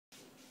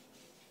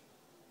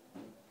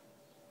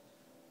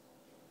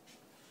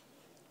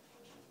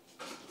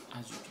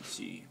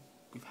See,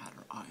 we've had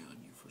our eye on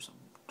you for some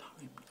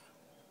time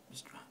now,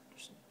 Mr.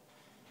 Anderson.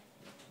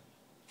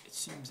 It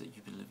seems that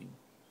you've been living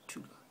two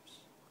lives.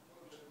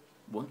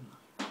 One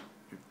life,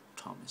 you're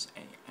Thomas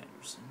A.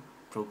 Anderson,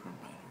 program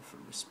writer for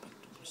a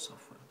respectable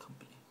software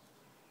company.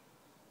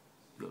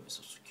 You have a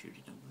social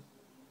security number,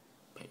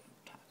 pay your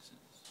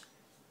taxes,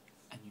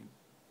 and you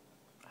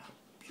help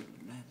your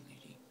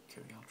landlady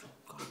carry out your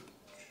garbage.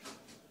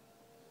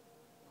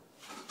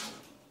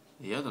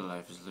 The other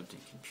life is lived in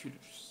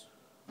computers,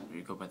 where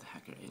you go by the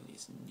hacker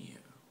alias Neo,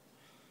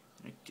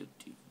 and are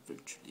guilty of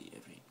virtually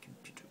every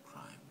computer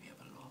crime we have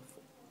a law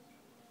for.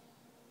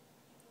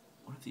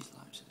 One of these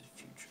lives has a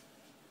future,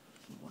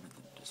 and one of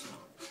them does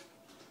not.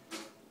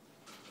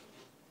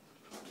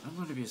 I'm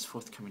going to be as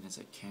forthcoming as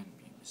I can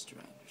be, Mr.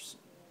 Anderson.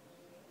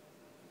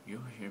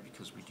 You're here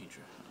because we need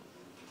your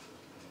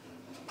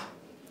help.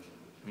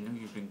 We know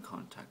you've been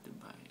contacted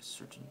by a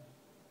certain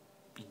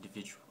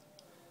individual,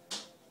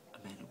 a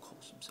man who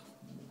calls himself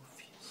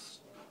Morpheus.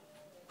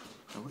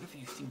 Now, whatever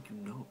you think you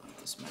know about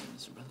this man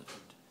is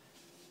irrelevant.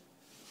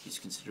 He's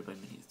considered by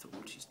many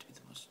authorities to be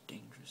the most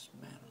dangerous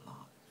man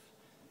alive.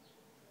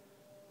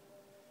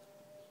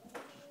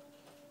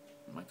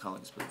 My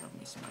colleagues believe I'm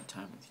wasting my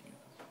time with you,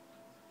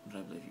 but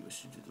I believe you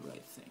wish to do the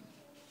right thing.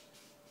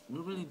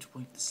 We're willing to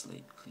wipe the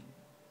slate clean,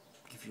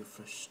 give you a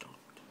fresh start.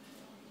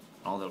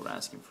 All that we're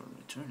asking for in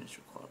return is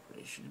your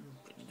cooperation in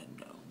bringing a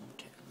known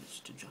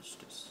terrorist to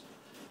justice.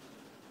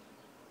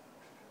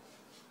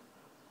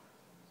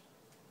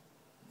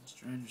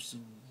 Mr.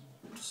 Anderson,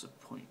 you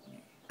disappoint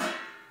me.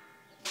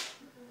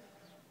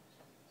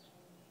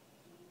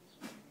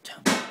 Tell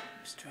me,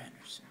 Mr.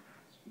 Anderson,